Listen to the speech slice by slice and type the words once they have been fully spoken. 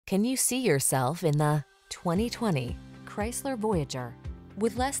Can you see yourself in the 2020 Chrysler Voyager?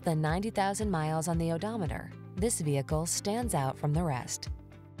 With less than 90,000 miles on the odometer, this vehicle stands out from the rest.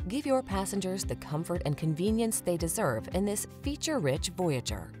 Give your passengers the comfort and convenience they deserve in this feature-rich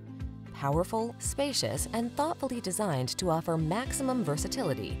Voyager. Powerful, spacious, and thoughtfully designed to offer maximum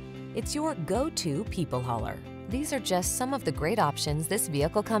versatility, it's your go-to people hauler. These are just some of the great options this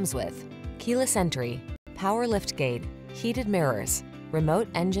vehicle comes with: keyless entry, power liftgate, heated mirrors, remote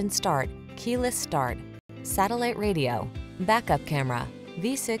engine start, keyless start, satellite radio, backup camera,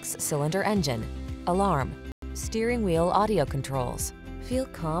 V6 cylinder engine, alarm, steering wheel audio controls. Feel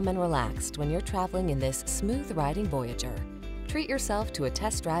calm and relaxed when you're traveling in this smooth-riding Voyager. Treat yourself to a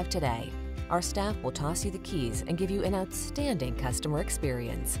test drive today. Our staff will toss you the keys and give you an outstanding customer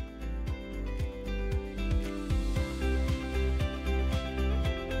experience.